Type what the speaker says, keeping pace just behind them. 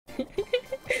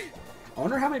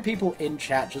wonder how many people in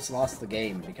chat just lost the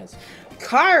game because...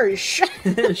 Kairi,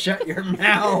 shut your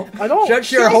mouth. I don't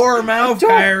Shut your whore mouth,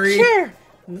 Kairi. Care.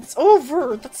 It's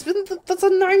over. That's a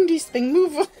 90s thing.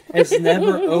 Move on. It's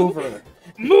never over.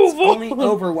 Move it's on. only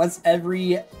over once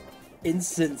every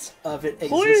instance of it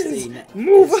Please, existing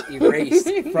move is erased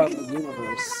from the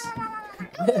universe.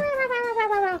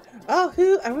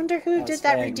 Oh, I wonder who did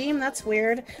that Fang. redeem. That's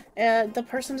weird. The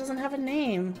person doesn't have a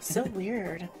name. So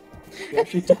weird. You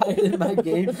actually died in my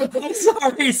game. I'm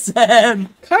sorry, Sen.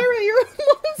 Kairi, you're a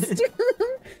monster.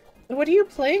 What are you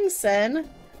playing, Sen?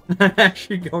 I'm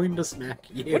actually going to smack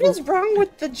you. What is wrong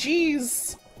with the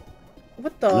G's?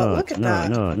 What the? No, Look at no,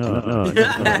 that. No.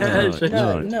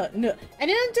 I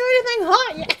didn't do anything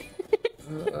hot yet.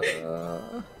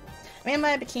 I mean,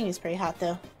 my bikini's pretty hot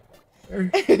though.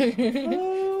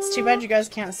 It's too bad you guys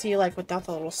can't see, like, without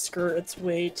the little skirt. It's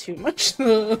way too much.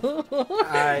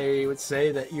 I would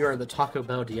say that you are the Taco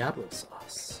Bell Diablo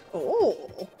sauce.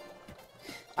 Oh,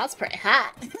 that's pretty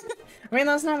hot. I mean,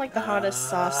 that's not like the hottest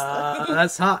sauce though.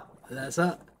 That's hot. That's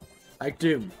hot. Like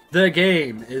Doom. The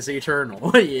game is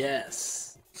eternal.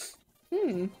 Yes.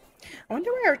 I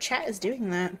wonder why our chat is doing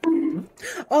that.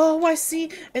 Oh, I see.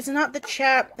 It's not the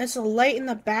chat. It's a light in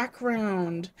the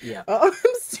background. Yeah. Oh,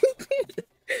 I'm stupid.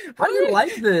 How do you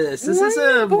like this? This is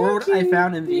a world I barking?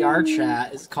 found in VR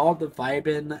chat. It's called the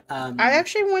Vibin. I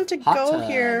actually want to hot go tub.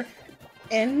 here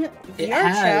in It VR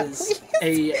chat. has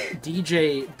a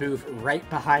DJ booth right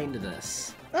behind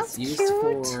this. That's it's used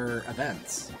cute. for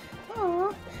events.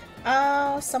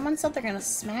 Aw. Someone said they're gonna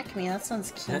smack me. That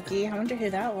sounds kinky. I wonder who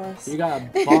that was. You got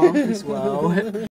a bomb as well.